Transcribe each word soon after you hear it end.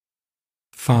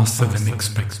faster than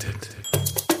expected.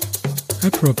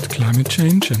 Abrupt climate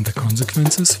change and the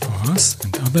consequences for us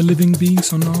and other living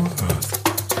beings on our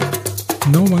Earth.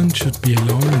 No one should be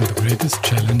alone in the greatest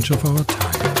challenge of our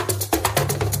time.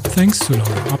 Thanks to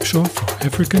Laura Upshaw for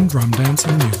African drum dance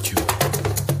on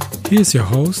YouTube. Here's your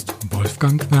host,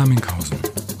 Wolfgang Werminghausen.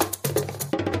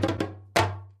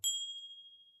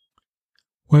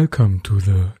 Welcome to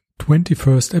the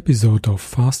 21st episode of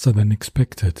Faster Than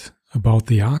Expected about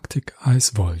the Arctic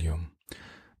ice volume.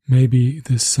 Maybe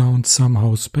this sounds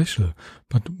somehow special,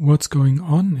 but what's going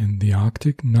on in the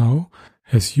Arctic now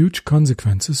has huge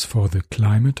consequences for the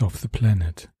climate of the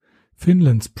planet.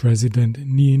 Finland's President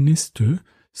Niinistö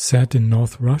said in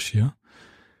North Russia,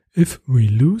 "If we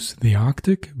lose the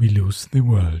Arctic, we lose the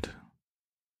world."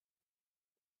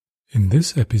 In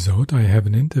this episode I have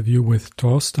an interview with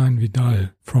Torstein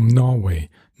Vidal from Norway,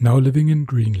 now living in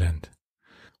Greenland.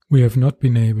 We have not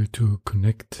been able to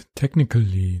connect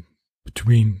technically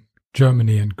between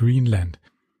Germany and Greenland,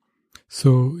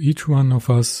 so each one of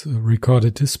us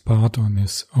recorded his part on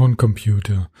his own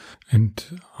computer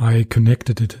and I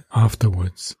connected it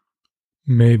afterwards.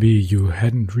 Maybe you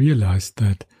hadn't realized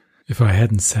that if I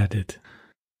hadn't said it.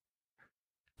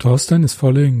 Torstein is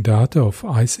following data of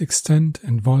ice extent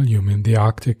and volume in the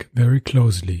Arctic very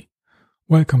closely.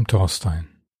 Welcome, Torstein.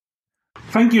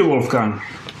 Thank you, Wolfgang.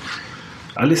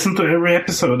 I listen to every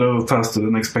episode of Faster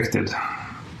Than Expected,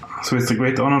 so it's a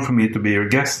great honor for me to be your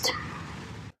guest.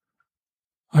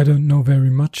 I don't know very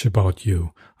much about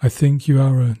you. I think you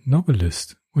are a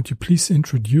novelist. Would you please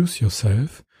introduce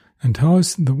yourself? And how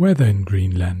is the weather in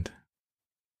Greenland?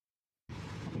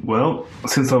 Well,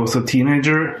 since I was a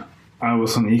teenager, I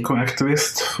was an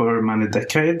eco-activist for many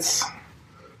decades.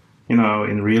 You know,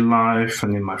 in real life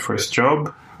and in my first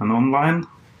job and online.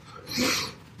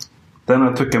 Then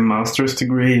I took a master's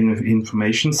degree in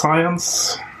information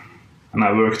science, and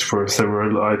I worked for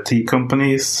several IT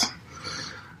companies.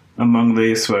 Among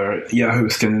these were Yahoo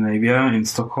Scandinavia in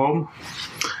Stockholm.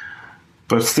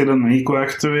 But still an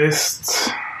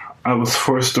eco-activist, I was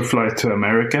forced to fly to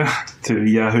America, to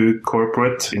Yahoo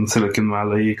Corporate in Silicon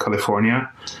Valley, California.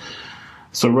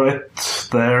 So right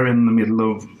there in the middle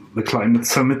of the climate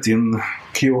summit in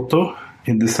Kyoto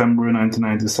in December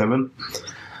 1997,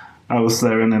 I was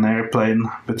there in an airplane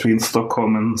between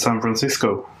Stockholm and San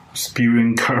Francisco,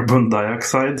 spewing carbon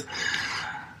dioxide,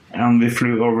 and we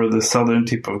flew over the southern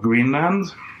tip of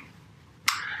Greenland,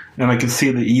 and I could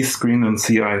see the East Greenland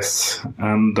sea ice,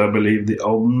 and I believe the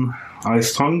Odden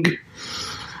ice tongue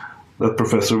that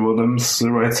Professor Wadhams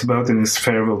writes about in his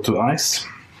Farewell to Ice.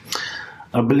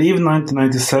 I believe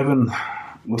 1997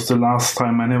 was the last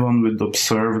time anyone would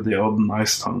observe the Odden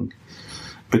ice tongue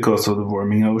because of the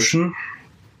warming ocean.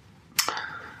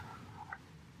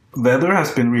 Weather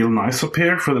has been real nice up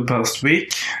here for the past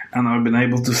week, and I've been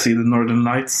able to see the northern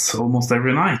lights almost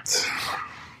every night.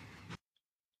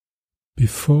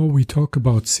 Before we talk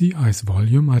about sea ice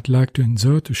volume, I'd like to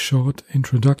insert a short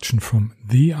introduction from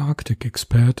the Arctic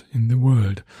expert in the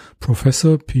world,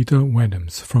 Professor Peter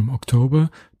Wadhams, from October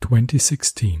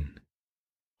 2016.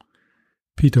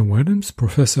 Peter Wadhams,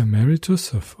 Professor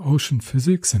Emeritus of Ocean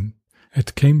Physics and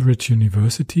at Cambridge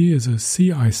University, is a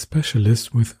sea ice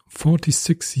specialist with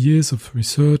 46 years of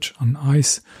research on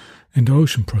ice and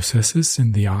ocean processes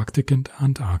in the Arctic and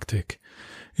Antarctic.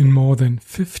 In more than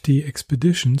 50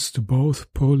 expeditions to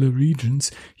both polar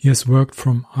regions, he has worked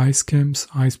from ice camps,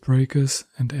 icebreakers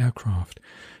and aircraft.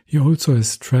 He also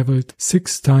has traveled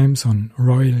 6 times on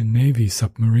Royal Navy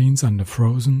submarines under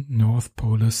frozen North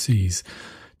Polar Seas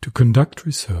to conduct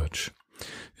research.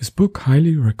 His book,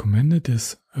 highly recommended,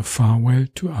 is A Farewell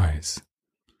to Ice.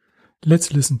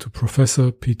 Let's listen to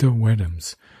Professor Peter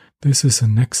Wadhams. This is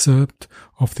an excerpt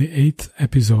of the 8th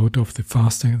episode of the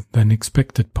Faster Than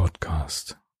Expected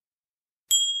podcast.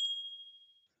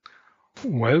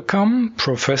 Welcome,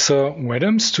 Professor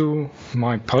Wadhams, to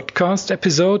my podcast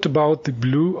episode about the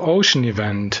Blue Ocean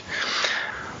event.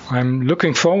 I'm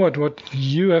looking forward what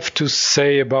you have to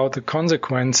say about the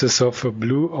consequences of a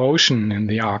blue ocean in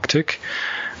the Arctic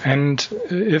and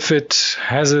if it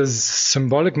has a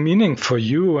symbolic meaning for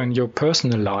you and your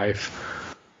personal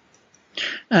life.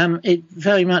 It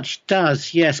very much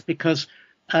does, yes, because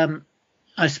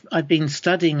I've been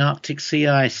studying Arctic sea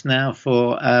ice now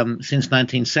for since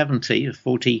 1970,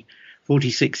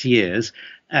 46 years.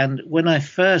 And when I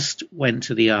first went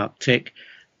to the Arctic,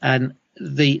 and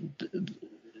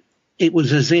it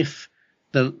was as if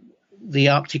the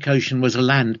Arctic Ocean was a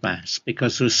landmass,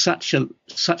 because there was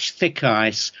such thick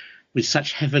ice with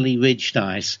such heavily ridged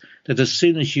ice that as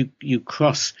soon as you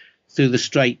cross through the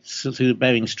straits, through the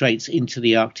Bering Straits into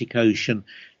the Arctic Ocean,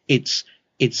 it's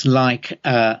like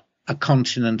a a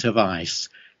continent of ice.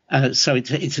 So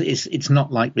it's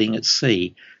not like being at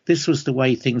sea. This was the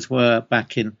way things were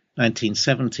back in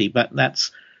 1970,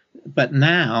 but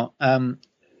now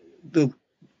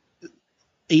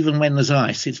even when there's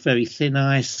ice, it's very thin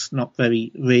ice, not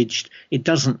very ridged. It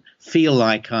doesn't feel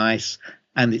like ice,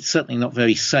 and it's certainly not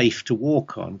very safe to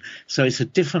walk on. So it's a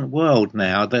different world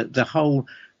now. The whole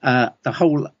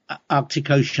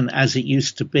Arctic Ocean, as it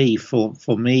used to be for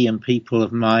me and people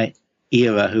of my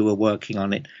era who were working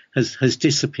on it, has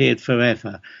disappeared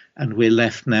forever, and we're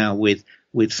left now with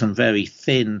some very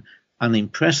thin,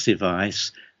 unimpressive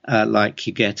ice, like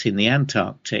you get in the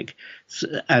Antarctic,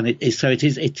 and it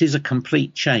is a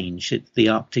complete change. The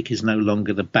Arctic is no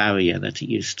longer the barrier that it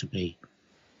used to be.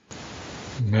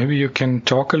 Maybe you can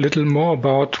talk a little more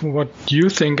about what you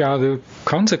think are the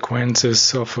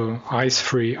consequences of an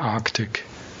ice-free Arctic.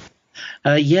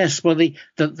 Yes, well,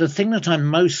 the thing that I'm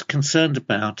most concerned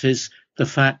about is the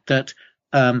fact that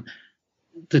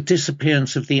the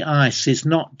disappearance of the ice is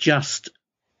not just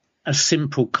a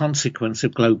simple consequence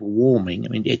of global warming. I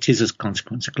mean, it is a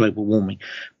consequence of global warming,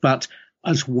 but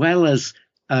as well as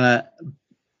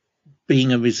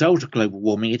being a result of global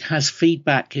warming, it has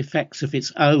feedback effects of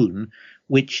its own,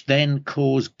 which then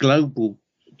cause global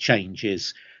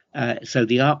changes. So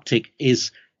the Arctic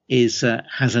has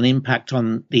an impact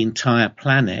on the entire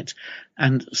planet,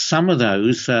 and some of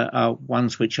those are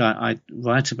ones which I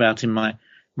write about in my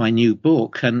new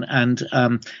book, and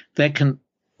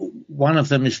one of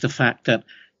them is the fact that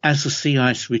as the sea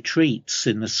ice retreats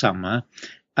in the summer,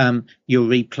 you're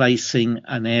replacing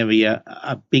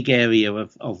a big area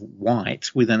of white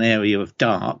with an area of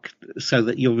dark, so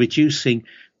that you're reducing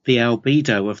the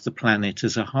albedo of the planet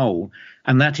as a whole,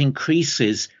 and that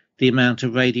increases the amount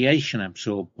of radiation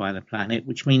absorbed by the planet,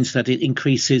 which means that it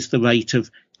increases the rate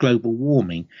of global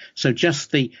warming. So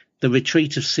just the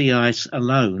retreat of sea ice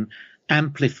alone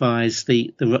amplifies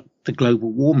the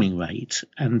global warming rate,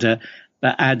 and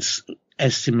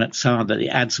estimates are that it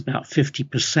adds about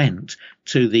 50%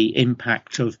 to the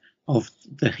impact of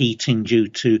the heating due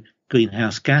to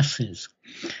greenhouse gases.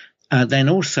 Then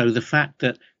also the fact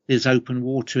that there's open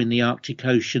water in the Arctic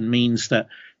Ocean means that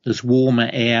there's warmer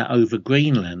air over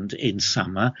Greenland in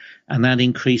summer, and that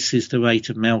increases the rate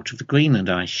of melt of the Greenland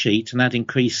ice sheet, and that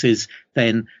increases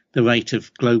then the rate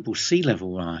of global sea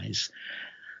level rise.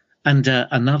 And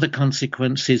another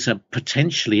consequence is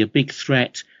potentially a big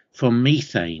threat from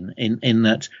methane, in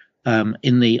that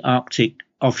in the Arctic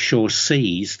offshore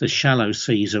seas, the shallow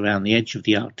seas around the edge of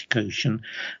the Arctic Ocean,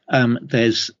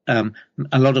 there's a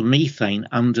lot of methane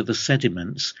under the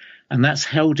sediments, and that's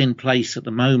held in place at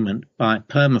the moment by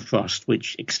permafrost,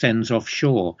 which extends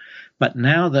offshore. But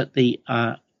now that the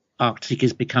Arctic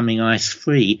is becoming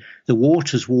ice-free, the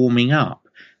water's warming up,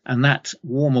 and that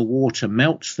warmer water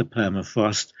melts the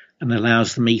permafrost and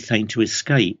allows the methane to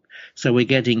escape. So we're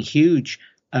getting huge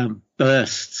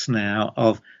bursts now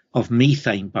of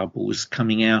methane bubbles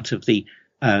coming out of the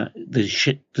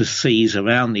seas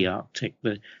around the Arctic,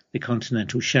 the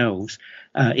continental shelves,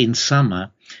 in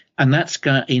summer, and that's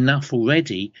enough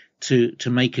already to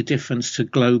make a difference to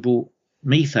global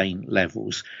methane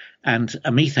levels. And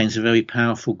methane is a very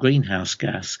powerful greenhouse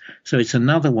gas, so it's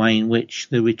another way in which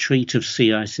the retreat of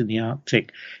sea ice in the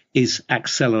Arctic is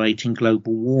accelerating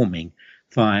global warming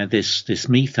via this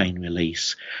methane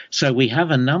release. So we have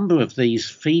a number of these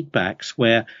feedbacks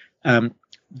where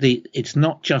it's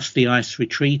not just the ice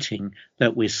retreating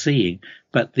that we're seeing,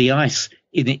 but the ice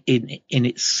in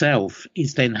itself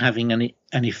is then having an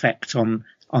effect on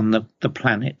the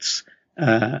planet's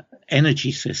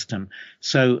energy system.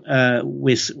 So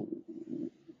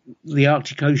the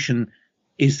Arctic Ocean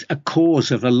is a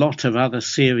cause of a lot of other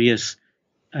serious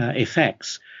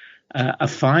effects. A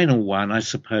final one, I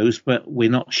suppose, but we're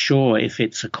not sure if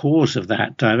it's a cause of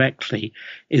that directly,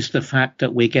 is the fact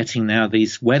that we're getting now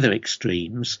these weather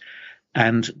extremes.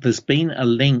 And there's been a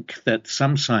link that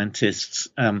some scientists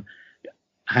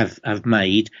have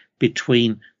made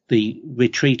between the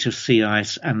retreat of sea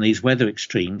ice and these weather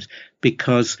extremes,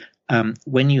 because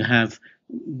when you have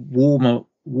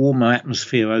warmer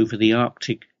atmosphere over the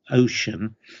Arctic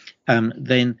Ocean,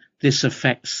 then this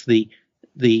affects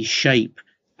the shape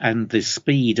and the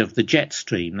speed of the jet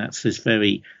stream. That's this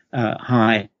very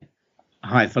high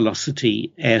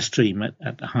velocity airstream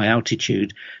at high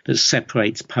altitude that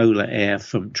separates polar air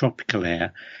from tropical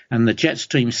air. And the jet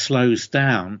stream slows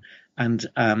down and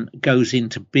goes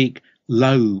into big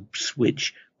lobes,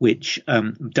 which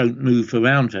don't move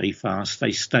around very fast.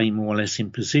 They stay more or less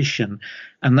in position.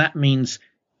 And that means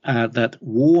that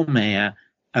warm air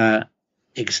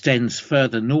extends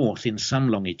further north in some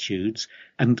longitudes,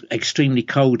 and extremely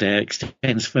cold air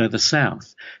extends further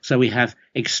south. So we have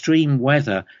extreme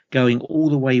weather going all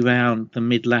the way around the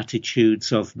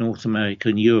mid-latitudes of North America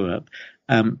and Europe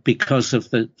because of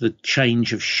the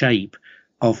change of shape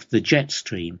of the jet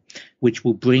stream, which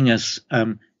will bring us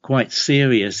quite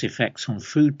serious effects on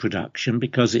food production,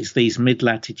 because it's these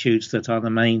mid-latitudes that are the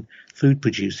main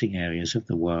food-producing areas of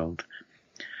the world.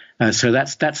 So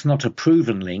that's not a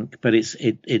proven link, but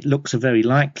it looks a very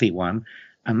likely one,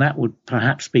 and that would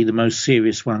perhaps be the most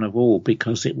serious one of all,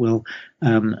 because it will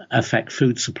affect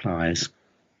food supplies.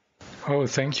 Oh,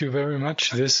 thank you very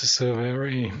much. This is a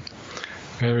very,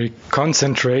 very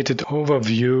concentrated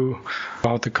overview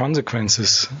about the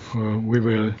consequences we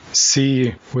will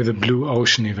see with the Blue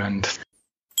Ocean event.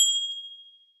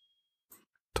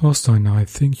 Thorstein, I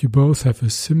think you both have a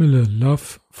similar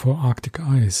love for Arctic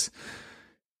ice.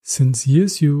 Since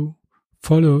years you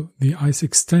follow the ice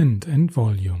extent and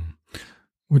volume.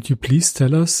 Would you please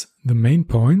tell us the main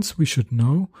points we should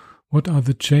know? What are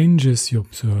the changes you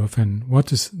observe, and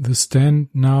what is the stand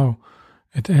now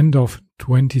at end of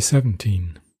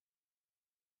 2017?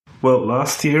 Well,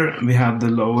 last year we had the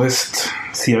lowest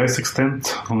sea ice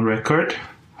extent on record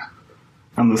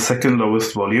and the second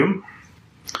lowest volume.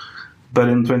 But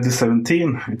in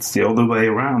 2017 it's the other way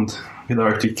around, with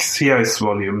Arctic sea ice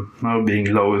volume now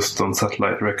being lowest on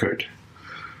satellite record.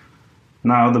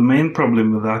 Now the main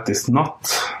problem with that is not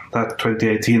that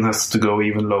 2018 has to go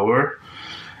even lower,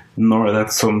 nor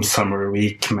that some summer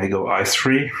week may go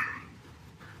ice-free.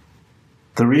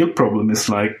 The real problem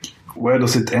is where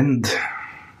does it end?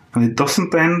 And it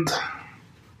doesn't end.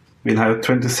 We'll have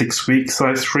 26 weeks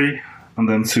ice-free, and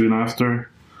then soon after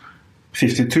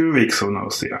 52 weeks of no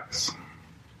sea ice.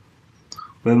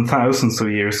 Then thousands of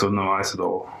years of no ice at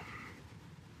all.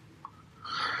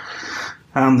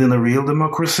 And in a real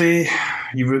democracy,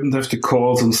 you wouldn't have to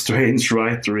call some strange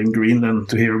writer in Greenland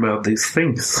to hear about these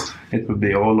things. It would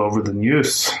be all over the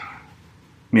news,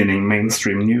 meaning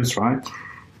mainstream news, right?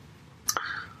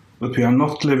 But we are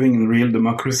not living in real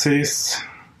democracies.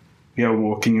 We are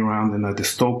walking around in a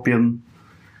dystopian,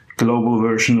 global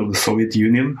version of the Soviet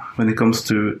Union when it comes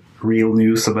to real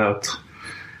news about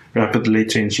rapidly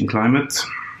changing climate.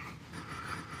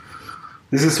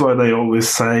 This is why they always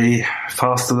say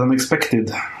faster than expected,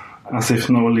 as if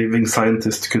no living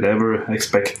scientist could ever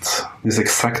expect this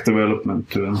exact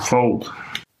development to unfold.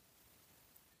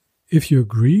 If you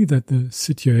agree that the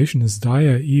situation is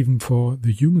dire even for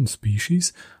the human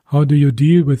species, how do you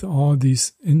deal with all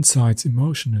these insights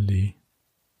emotionally?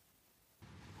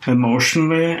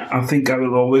 Emotionally, I think I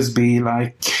will always be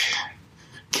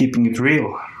keeping it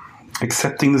real.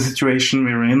 Accepting the situation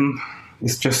we're in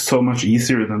is just so much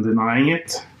easier than denying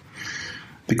it,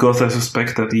 because I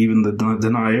suspect that even the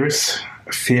deniers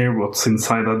fear what's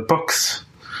inside that box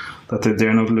that they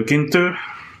dare not look into.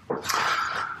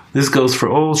 This goes for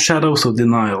all shadows of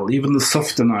denial, even the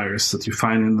soft deniers that you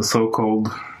find in the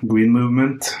so-called green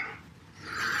movement.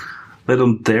 They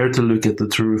don't dare to look at the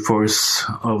true force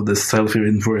of the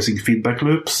self-reinforcing feedback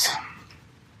loops,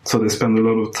 so they spend a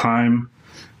lot of time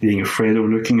being afraid of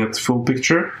looking at the full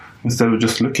picture instead of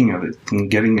just looking at it and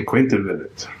getting acquainted with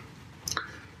it.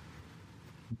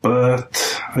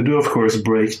 But I do, of course,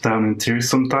 break down in tears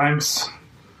sometimes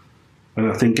when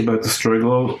I think about the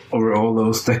struggle over all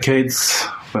those decades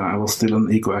when I was still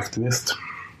an eco-activist.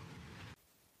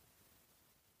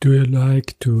 Do you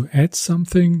like to add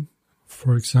something?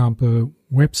 For example,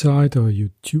 website or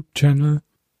YouTube channel?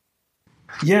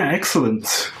 Yeah, excellent.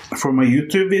 For my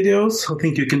YouTube videos, I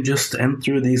think you can just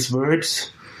enter these words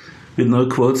with no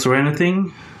quotes or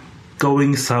anything.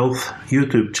 Going South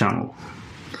YouTube channel.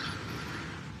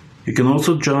 You can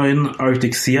also join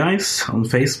Arctic Sea Ice on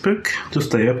Facebook to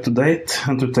stay up to date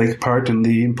and to take part in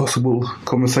the impossible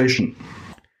conversation.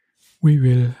 We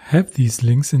will have these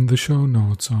links in the show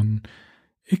notes on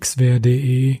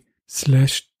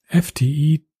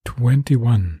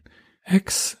xwer.de/FTE21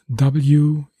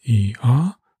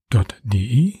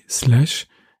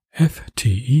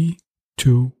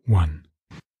 xwer.de/FTE21.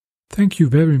 Thank you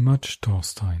very much,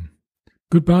 Thorstein.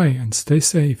 Goodbye and stay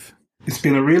safe. It's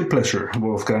been a real pleasure,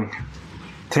 Wolfgang.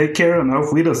 Take care and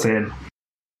auf Wiedersehen.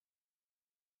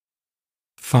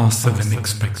 Faster than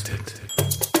expected.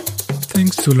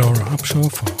 Thanks to Laura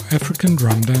Upshaw for African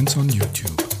Drum Dance on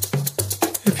YouTube.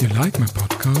 If you like my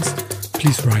podcast,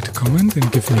 please write a comment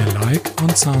and give me a like on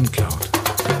SoundCloud.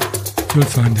 You'll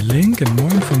find a link and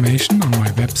more information on my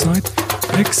website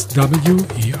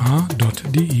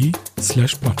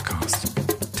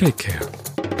xwer.de/podcast. Take care.